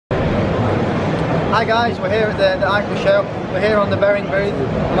Hi guys, we're here at the EICMA show. We're here on the Bering booth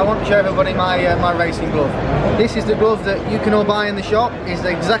and I want to show everybody my racing glove. This is the glove that you can all buy in the shop. It's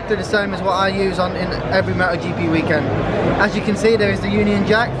exactly the same as what I use in every MotoGP weekend. As you can see, there is the Union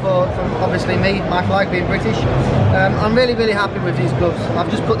Jack from obviously me, my flag being British. I'm really happy with these gloves. I've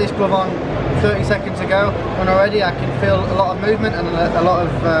just put this glove on 30 seconds ago and already I can feel a lot of movement and a lot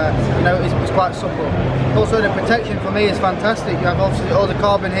of, you know, it's quite supple. Also the protection for me is fantastic. You have obviously all the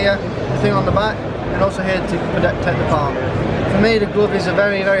carbon here, the thing on the back, and also here to protect the palm. For me the glove is a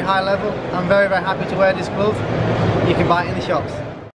very high level. I'm very happy to wear this glove. You can buy it in the shops.